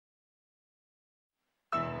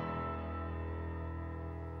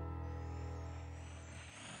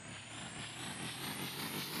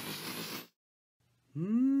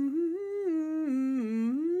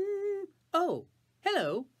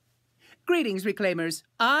Greetings, Reclaimers.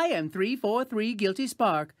 I am 343 Guilty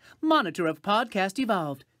Spark, monitor of Podcast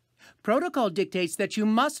Evolved. Protocol dictates that you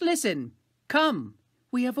must listen. Come,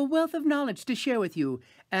 we have a wealth of knowledge to share with you,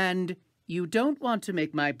 and you don't want to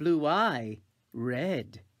make my blue eye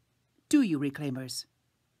red. Do you, Reclaimers?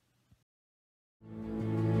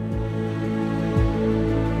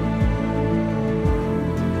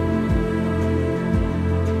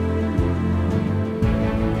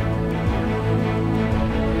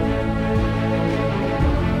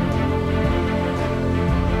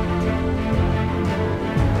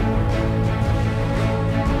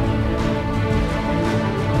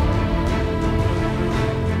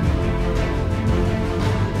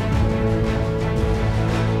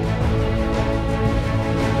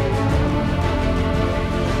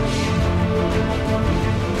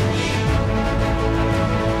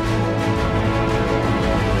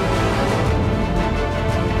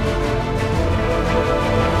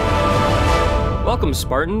 Welcome,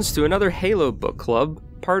 Spartans, to another Halo Book Club,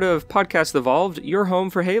 part of Podcast Evolved, your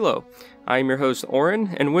home for Halo. I'm your host,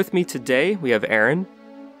 Oren, and with me today we have Aaron.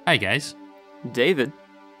 Hi, guys. David.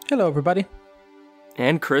 Hello, everybody.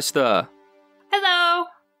 And Krista. Hello.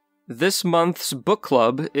 This month's book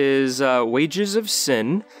club is Wages of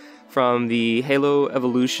Sin from the Halo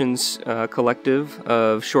Evolutions collective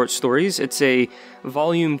of short stories. It's a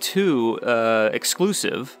Volume 2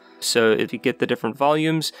 exclusive, so if you get the different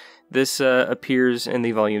volumes, this appears in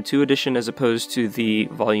the Volume 2 edition as opposed to the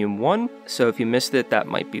Volume 1, so if you missed it, that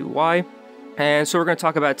might be why. And so we're going to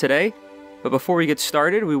talk about today, but before we get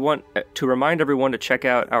started, we want to remind everyone to check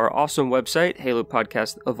out our awesome website,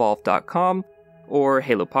 halopodcastevolve.com or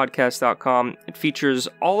halopodcast.com. It features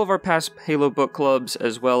all of our past Halo book clubs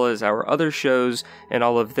as well as our other shows and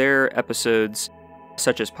all of their episodes,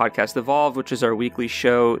 such as Podcast Evolve, which is our weekly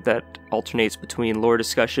show that alternates between lore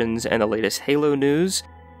discussions and the latest Halo news.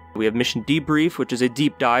 We have Mission Debrief, which is a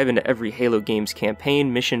deep dive into every Halo games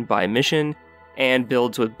campaign, mission by mission, and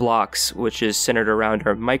Builds with Blocks, which is centered around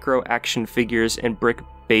our micro action figures and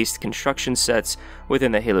brick-based construction sets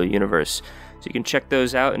within the Halo universe. So you can check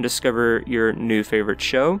those out and discover your new favorite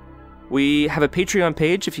show. We have a Patreon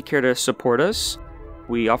page if you care to support us.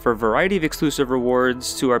 We offer a variety of exclusive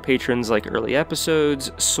rewards to our patrons, like early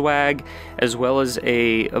episodes, swag, as well as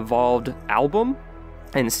a Evolved album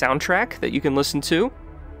and soundtrack that you can listen to.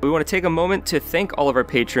 We want to take a moment to thank all of our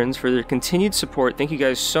patrons for their continued support. Thank you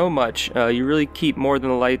guys so much. You really keep more than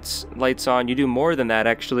the lights on. You do more than that,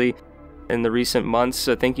 actually, in the recent months.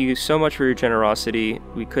 So thank you so much for your generosity.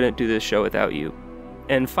 We couldn't do this show without you.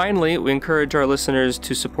 And finally, we encourage our listeners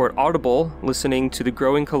to support Audible, listening to the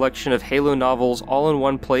growing collection of Halo novels all in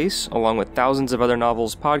one place, along with thousands of other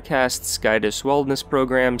novels, podcasts, guided wellness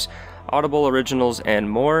programs, Audible originals, and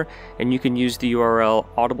more. And you can use the URL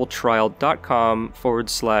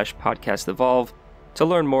audibletrial.com/podcast evolve to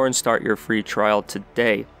learn more and start your free trial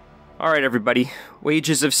today. All right, everybody.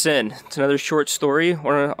 Wages of Sin. It's another short story.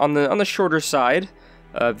 We're on the shorter side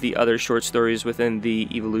of the other short stories within the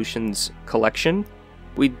Evolutions collection.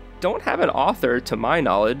 We don't have an author, to my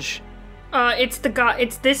knowledge. It's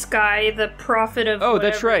this guy, the prophet of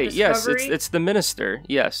that's right. Discovery. Yes, it's the minister.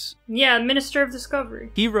 Yes. Yeah, Minister of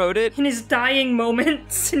Discovery. He wrote it. In his dying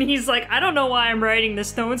moments, and he's like, I don't know why I'm writing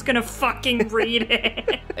this. No one's gonna fucking read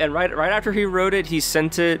it. And right after he wrote it, he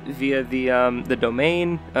sent it via the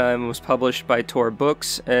domain. Was published by Tor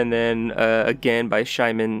Books, and then again by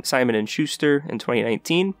Simon & Schuster in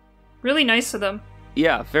 2019. Really nice of them.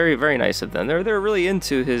 Yeah, very, very nice of them. They're really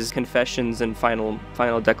into his confessions and final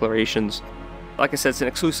declarations. Like I said, it's an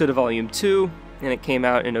exclusive to Volume 2, and it came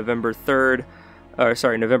out in November 30th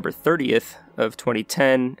of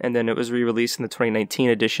 2010, and then it was re-released in the 2019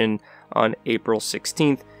 edition on April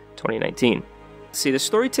 16th, 2019. See, the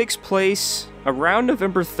story takes place around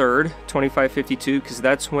November 3rd, 2552, because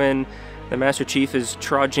that's when the Master Chief is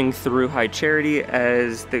trudging through High Charity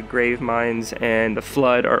as the Grave Mines and the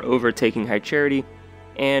Flood are overtaking High Charity.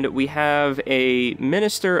 And we have a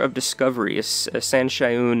Minister of Discovery, a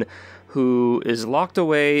Sanshaun, who is locked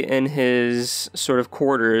away in his sort of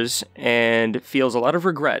quarters and feels a lot of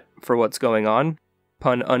regret for what's going on,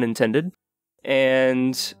 pun unintended.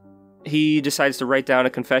 And he decides to write down a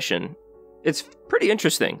confession. It's pretty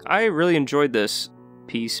interesting. I really enjoyed this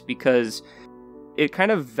piece because it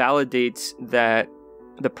kind of validates that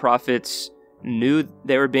the prophets knew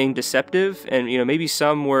they were being deceptive, and maybe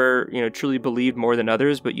some were truly believed more than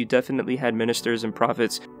others, but you definitely had ministers and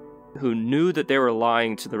prophets who knew that they were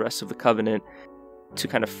lying to the rest of the Covenant to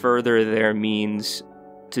kind of further their means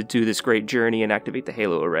to do this great journey and activate the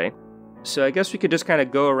Halo array. So I guess we could just kind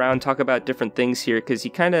of go around, talk about different things here, because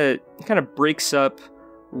he kind of breaks up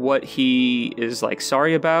what he is like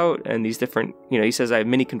sorry about, and these different, he says, I have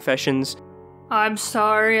many confessions. I'm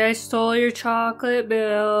sorry I stole your chocolate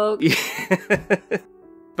milk.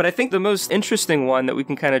 But I think the most interesting one that we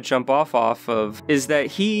can kind of jump off of is that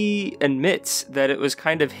he admits that it was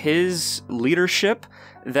kind of his leadership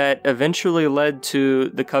that eventually led to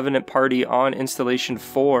the Covenant Party on Installation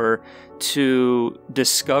 4 to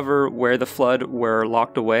discover where the Flood were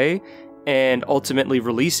locked away and ultimately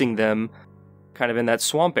releasing them kind of in that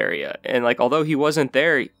swamp area. And like, although he wasn't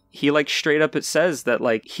there, he like straight up, it says that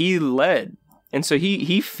like he led. And so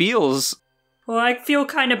he feels... Well, I feel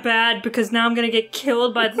kind of bad because now I'm going to get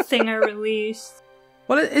killed by the thing I released.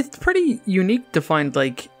 Well, it's pretty unique to find,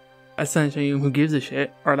 like, a Sensei who gives a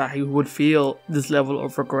shit, or that he would feel this level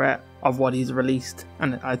of regret of what he's released.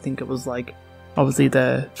 And I think it was, like, obviously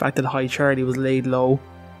the fact that High Charity was laid low,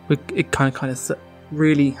 it kind of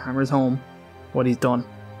really hammers home what he's done.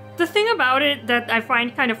 The thing about it that I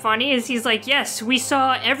find kind of funny is he's like, yes, we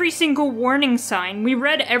saw every single warning sign. We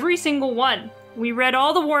read every single one. We read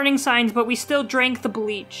all the warning signs, but we still drank the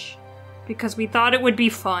bleach. Because we thought it would be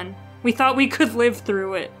fun. We thought we could live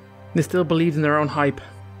through it. They still believed in their own hype.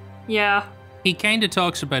 Yeah. He kind of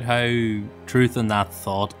talks about how, truth in that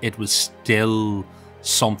thought, it was still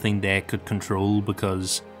something they could control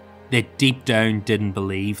because they deep down didn't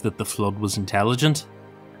believe that the Flood was intelligent.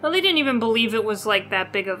 Well, they didn't even believe it was, like,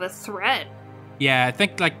 that big of a threat. Yeah, I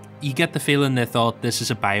think, like, you get the feeling they thought, this is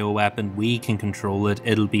a bioweapon, we can control it,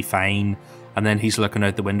 it'll be fine. And then he's looking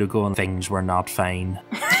out the window going, things were not fine.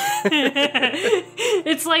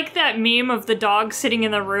 It's like that meme of the dog sitting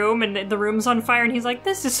in the room and the room's on fire and he's like,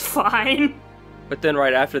 this is fine. But then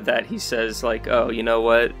right after that, he says like, oh, you know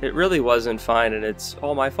what? It really wasn't fine and it's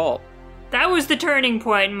all my fault. That was the turning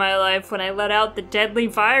point in my life when I let out the deadly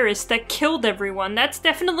virus that killed everyone. That's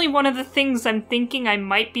definitely one of the things I'm thinking I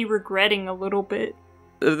might be regretting a little bit.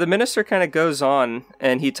 The minister kind of goes on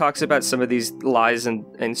and he talks about some of these lies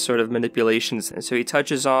and sort of manipulations. And so he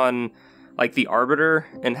touches on like the arbiter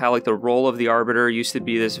and how like the role of the arbiter used to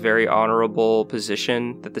be this very honorable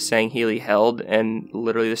position that the Sangheili held, and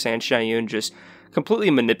literally the Sanshayun just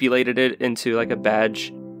completely manipulated it into like a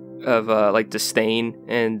badge of like disdain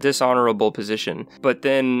and dishonorable position. But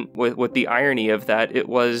then with the irony of that, it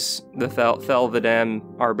was the Thel Vidam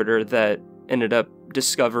arbiter that ended up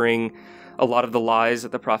discovering a lot of the lies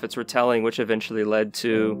that the prophets were telling, which eventually led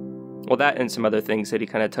to, well, that and some other things that he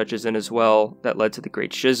kind of touches in as well, that led to the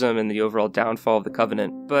Great Schism and the overall downfall of the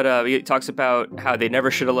Covenant. But he talks about how they never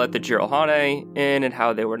should have let the Jiralhane in, and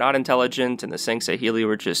how they were not intelligent, and the Sangheili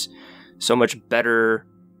were just so much better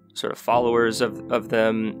sort of followers of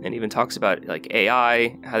them, and even talks about like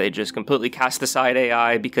AI, how they just completely cast aside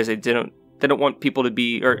AI because they don't want people to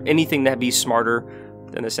be, or anything that be smarter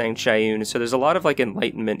than the Sangshayun. So there's a lot of like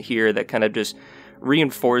enlightenment here that kind of just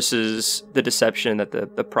reinforces the deception that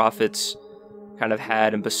the prophets kind of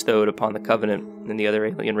had and bestowed upon the Covenant and the other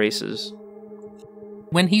alien races.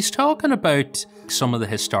 When he's talking about some of the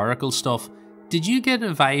historical stuff, did you get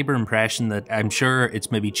a vibe or impression that, I'm sure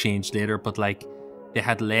it's maybe changed later, but like they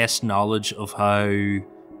had less knowledge of how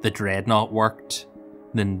the Dreadnought worked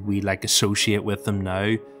than we like associate with them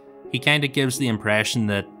now? He kind of gives the impression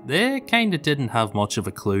that they kind of didn't have much of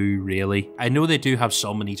a clue, really. I know they do have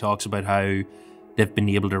some, and he talks about how they've been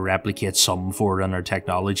able to replicate some Forerunner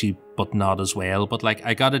technology, but not as well. But like,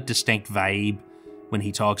 I got a distinct vibe when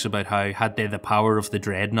he talks about how, had they the power of the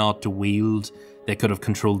Dreadnought to wield, they could have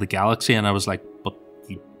controlled the galaxy, and I was like, but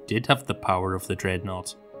you did have the power of the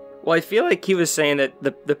Dreadnought. Well, I feel like he was saying that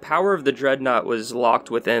the power of the Dreadnought was locked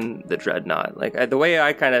within the Dreadnought. Like, the way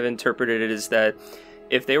I kind of interpreted it is that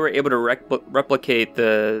if they were able to replicate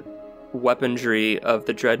the weaponry of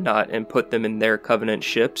the Dreadnought and put them in their Covenant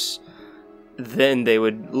ships, then they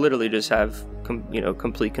would literally just have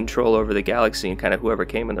complete control over the galaxy and kind of whoever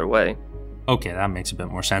came in their way. Okay, that makes a bit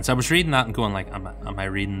more sense. I was reading that and going like, am I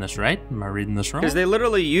reading this right? Am I reading this wrong? Because they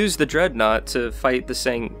literally used the Dreadnought to fight the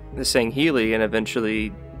Sangheili and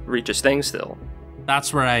eventually reach a standstill.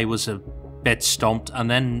 That's where I was a bit stumped,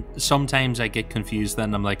 and then sometimes I get confused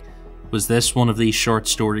then. I'm like, was this one of these short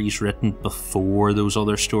stories written before those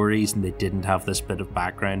other stories and they didn't have this bit of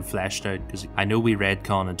background fleshed out? Because I know we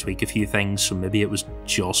retcon and tweak a few things, so maybe it was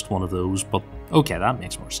just one of those, but okay, that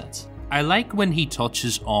makes more sense. I like when he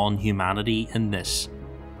touches on humanity in this,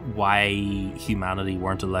 why humanity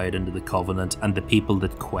weren't allowed into the Covenant, and the people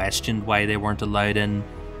that questioned why they weren't allowed in,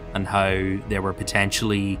 and how they were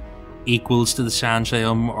potentially equals to the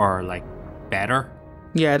Sanshayum, or like better.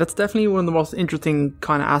 Yeah, that's definitely one of the most interesting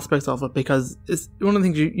kind of aspects of it, because it's one of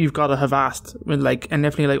the things you've got to have asked when, like, and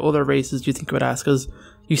definitely like other races you think you would ask, because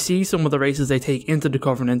you see some of the races they take into the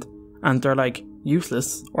Covenant and they're like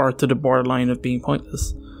useless or to the borderline of being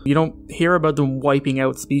pointless. You don't hear about them wiping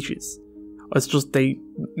out species. It's just they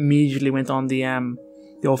immediately went on the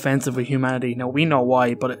offensive with humanity. Now we know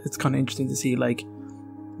why, but it's kind of interesting to see like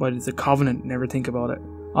what is a covenant. Never think about it.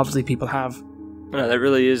 Obviously, people have. No, that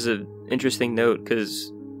really is an interesting note,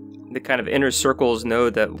 because the kind of inner circles know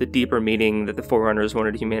that the deeper meaning that the Forerunners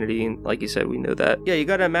wanted humanity, and like you said, we know that. Yeah, you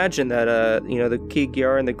gotta imagine that, the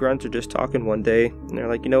Kigyar and the Grunts are just talking one day, and they're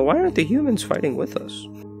like, why aren't the humans fighting with us?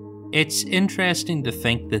 It's interesting to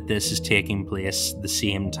think that this is taking place the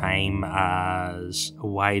same time as,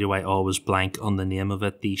 why do I always blank on the name of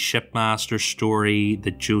it, the Shipmaster story,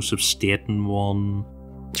 the Joseph Staten one.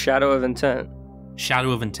 Shadow of Intent.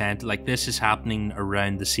 Shadow of Intent, like this is happening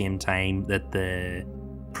around the same time that the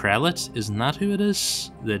prelate, isn't that who it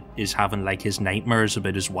is? That is having like his nightmares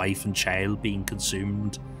about his wife and child being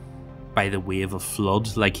consumed by the wave of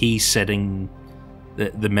flood. Like he's sitting,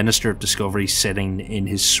 the Minister of Discovery sitting in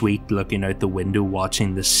his suite looking out the window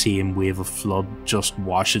watching the same wave of flood just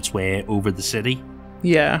wash its way over the city.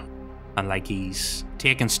 Yeah. And like he's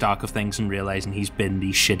taking stock of things and realising he's been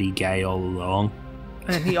the shitty guy all along.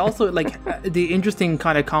 And he also, like, the interesting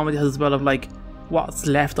kind of comedy has as well of, like, what's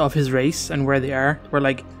left of his race and where they are. Where,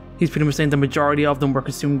 like, he's pretty much saying the majority of them were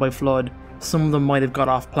consumed by flood. Some of them might have got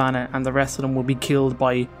off planet, and the rest of them will be killed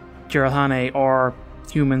by Jiralhane or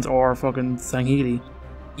humans or fucking Sangheili.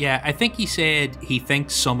 Yeah, I think he said he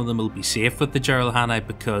thinks some of them will be safe with the Jiralhane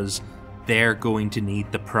because they're going to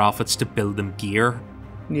need the prophets to build them gear.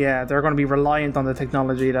 Yeah, they're going to be reliant on the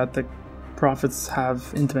technology that the prophets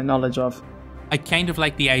have intimate knowledge of. I kind of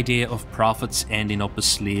like the idea of prophets ending up as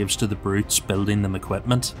slaves to the brutes building them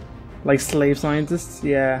equipment. Like slave scientists,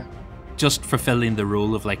 yeah. Just fulfilling the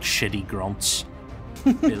role of like shitty grunts.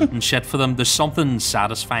 Building shit for them. There's something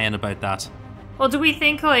satisfying about that. Well, do we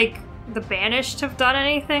think like the Banished have done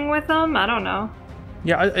anything with them? I don't know.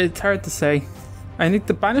 Yeah, it's hard to say. I think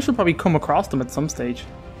the Banished will probably come across them at some stage.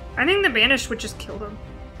 I think the Banished would just kill them.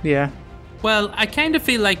 Yeah. Well, I kind of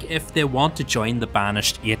feel like if they want to join the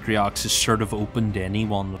Banished, Atriox is sort of open to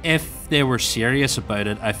anyone. If they were serious about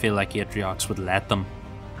it, I feel like Atriox would let them.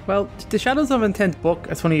 Well, the Shadows of Intent book,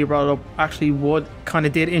 it's funny you brought it up, actually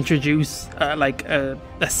did introduce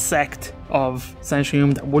a sect of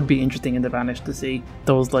Sensorium that would be interesting in the Banished to see.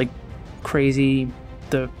 Those like crazy,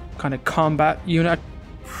 the kind of combat unit.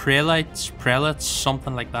 Prelates,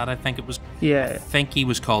 something like that, I think it was. Yeah. I think he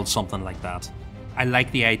was called something like that. I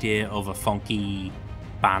like the idea of a funky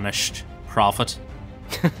banished prophet.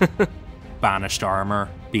 Banished armor,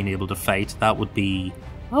 being able to fight. That would be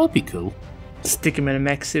cool. Stick him in a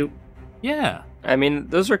mech suit. Yeah. I mean,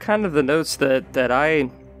 those are kind of the notes that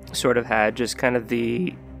I sort of had, just kind of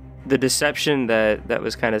the deception that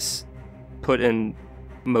was kind of put in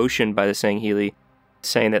motion by the Sangheili,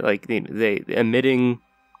 saying that like they admitting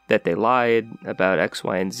that they lied about X,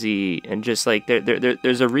 Y, and Z, and just like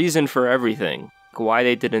there's a reason for everything. Why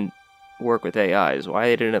they didn't work with AIs, why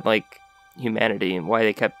they didn't like humanity, and why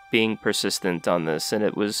they kept being persistent on this, and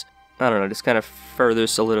it was, I don't know, just kind of further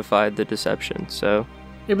solidified the deception. So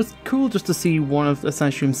it was cool just to see one of the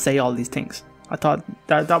Sensorium say all these things. I thought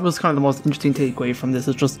that was kind of the most interesting takeaway from this,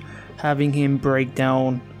 is just having him break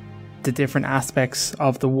down the different aspects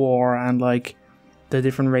of the war and like the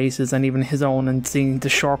different races and even his own, and seeing the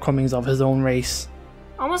shortcomings of his own race.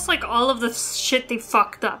 Almost like all of the shit they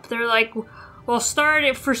fucked up. They're like, well,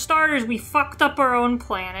 for starters, we fucked up our own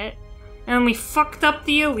planet, and we fucked up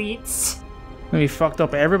the elites. And we fucked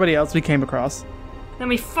up everybody else we came across. Then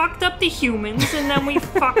we fucked up the humans, and then we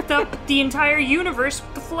fucked up the entire universe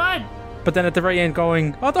with the flood. But then at the very end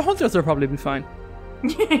going, oh, the hunters will probably be fine.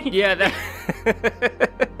 yeah, that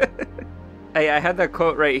I had that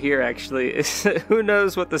quote right here, actually. Who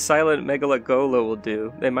knows what the silent Megalogola will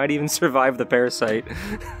do? They might even survive the parasite.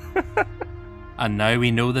 And now we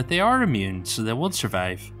know that they are immune, so they won't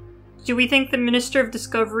survive. Do we think the Minister of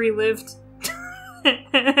Discovery lived?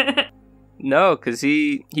 No, because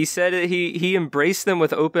he said it, he embraced them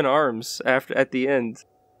with open arms at the end.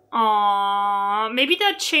 Aww, maybe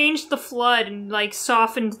that changed the flood and like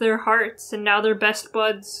softened their hearts, and now they're best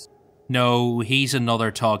buds. No, he's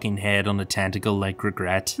another talking head on a tentacle like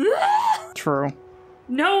regret. True.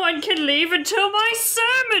 No one can leave until my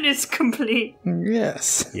sermon is complete.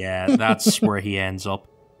 Yes. Yeah, that's where he ends up.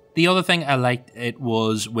 The other thing I liked it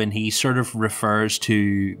was when he sort of refers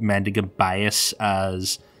to Mendicant Bias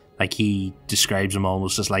as, like, he describes him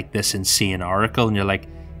almost as like this insane oracle, and you're like,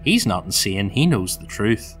 he's not insane, he knows the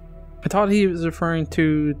truth. I thought he was referring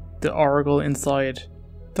to the oracle inside.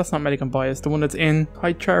 That's not Mendicant Bias, the one that's in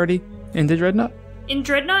High Charity in the Dreadnought. In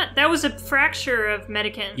Dreadnought, that was a fracture of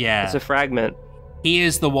Medicant. Yeah. It's a fragment. He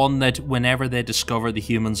is the one that whenever they discover the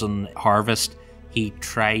humans on Harvest, he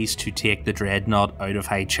tries to take the Dreadnought out of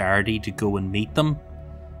High Charity to go and meet them.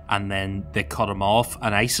 And then they cut him off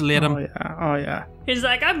and isolate him. Oh yeah. He's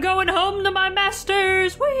like, I'm going home to my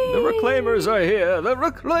masters. Whee! The Reclaimers are here! The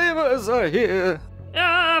Reclaimers are here!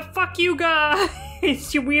 Fuck you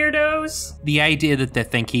guys, you weirdos. The idea that they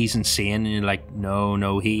think he's insane, and you're like,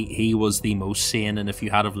 no, he was the most sane, and if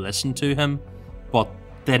you had have listened to him. But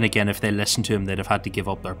then again, if they listened to him, they'd have had to give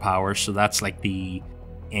up their powers, so that's like the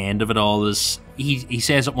end of it all. Is he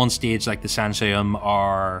says at one stage, like, the Sansayum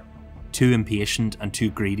are too impatient and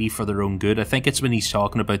too greedy for their own good. I think it's when he's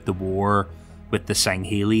talking about the war with the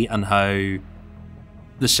Sangheili and how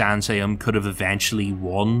the Sansayum could have eventually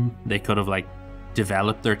won. They could have, like,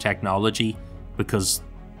 developed their technology because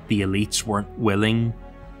the elites weren't willing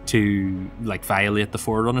to, like, violate the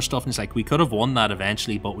Forerunner stuff. And it's like, we could have won that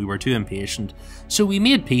eventually, but we were too impatient. So we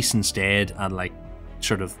made peace instead and, like,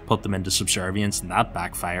 sort of put them into subservience, and that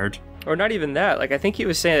backfired. Or not even that. Like, I think he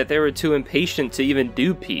was saying that they were too impatient to even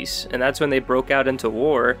do peace, and that's when they broke out into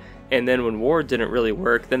war. And then when war didn't really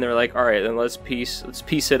work, then they're like, all right, then let's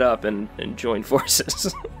piece it up and join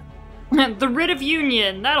forces. The writ of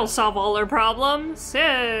union, that'll solve all our problems.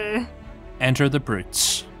 Enter the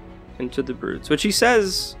brutes. Into the brutes, which he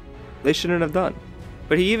says they shouldn't have done.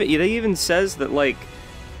 But he even says that, like,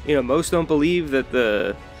 you know, most don't believe that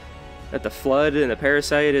the flood and the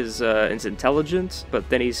parasite is intelligent, but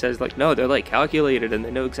then he says, like, no, they're, like, calculated and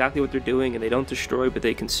they know exactly what they're doing and they don't destroy but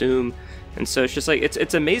they consume. And so it's just like,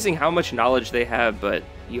 it's amazing how much knowledge they have, but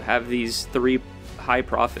you have these 3 high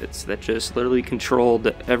prophets that just literally controlled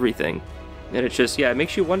everything. And it's just, yeah, it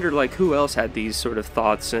makes you wonder, like, who else had these sort of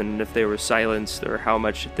thoughts, and if they were silenced, or how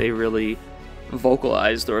much they really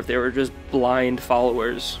vocalized, or if they were just blind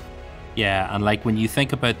followers. Yeah, and, like, when you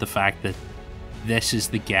think about the fact that this is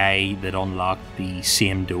the guy that unlocked the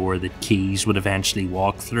same door that Keyes would eventually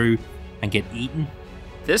walk through and get eaten.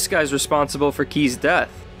 This guy's responsible for Keyes' death.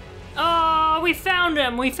 Oh, we found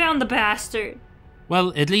him. We found the bastard.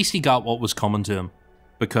 Well, at least he got what was coming to him,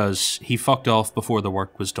 because he fucked off before the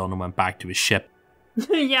work was done and went back to his ship.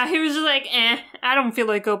 Yeah, he was just like, I don't feel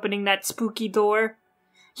like opening that spooky door.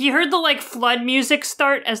 He heard the, like, flood music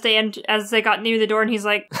start as they got near the door, and he's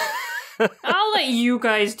like, I'll let you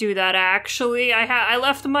guys do that, actually. I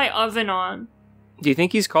left my oven on. Do you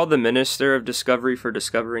think he's called the Minister of Discovery for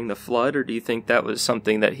discovering the flood, or do you think that was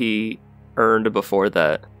something that he earned before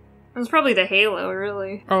that? It was probably the Halo,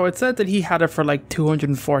 really. Oh, it said that he had it for like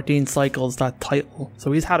 214 cycles, that title.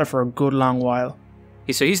 So he's had it for a good long while.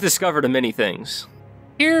 So he's discovered many things.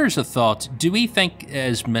 Here's a thought. Do we think,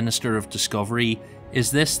 as Minister of Discovery,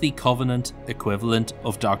 is this the Covenant equivalent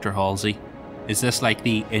of Dr. Halsey? Is this like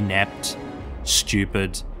the inept,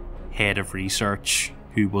 stupid head of research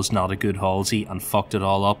who was not a good Halsey and fucked it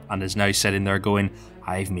all up and is now sitting there going,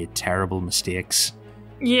 I've made terrible mistakes?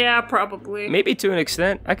 Yeah, probably. Maybe to an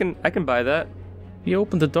extent. I can buy that. He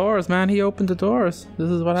opened the doors, man. He opened the doors.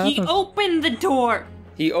 This is what happened. He opened the door.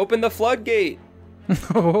 He opened the floodgate.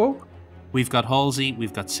 Oh. We've got Halsey,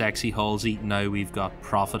 we've got sexy Halsey, now we've got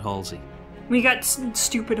Prophet Halsey. We got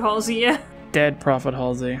stupid Halsey, yeah. Dead Prophet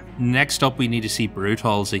Halsey. Next up, we need to see Brute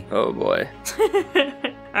Halsey. Oh boy.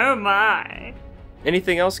 Oh my.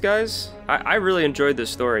 Anything else, guys? I really enjoyed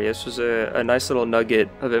this story. This was a nice little nugget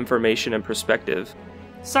of information and perspective.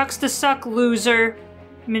 Sucks to suck, loser.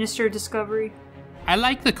 Minister of Discovery. I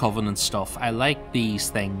like the Covenant stuff. I like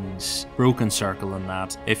these things. Broken Circle and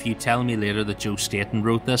that. If you tell me later that Joe Staten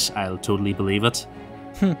wrote this, I'll totally believe it.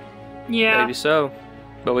 Yeah. Maybe so.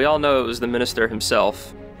 But we all know it was the minister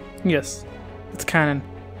himself. Yes. It's canon.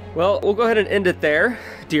 Well, we'll go ahead and end it there,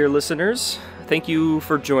 dear listeners. Thank you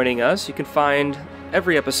for joining us. You can find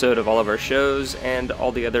every episode of all of our shows and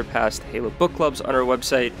all the other past Halo book clubs on our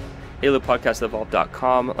website,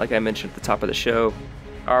 halopodcastevolved.com, like I mentioned at the top of the show.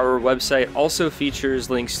 Our website also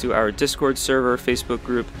features links to our Discord server, Facebook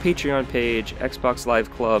group, Patreon page, Xbox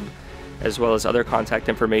Live Club, as well as other contact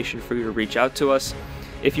information for you to reach out to us.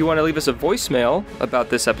 If you want to leave us a voicemail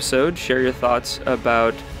about this episode, share your thoughts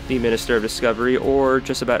about the Minister of Discovery or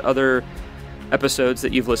just about other episodes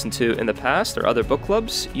that you've listened to in the past or other book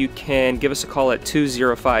clubs, you can give us a call at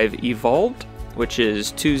 205-EVOLVED, which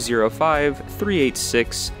is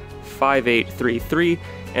 205-386-5833,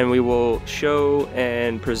 and we will show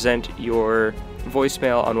and present your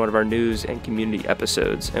voicemail on one of our news and community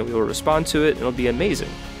episodes, and we will respond to it, and it'll be amazing.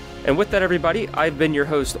 And with that, everybody, I've been your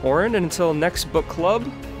host, Oren, and until next book club,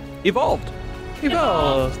 evolved!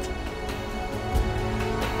 Evolved!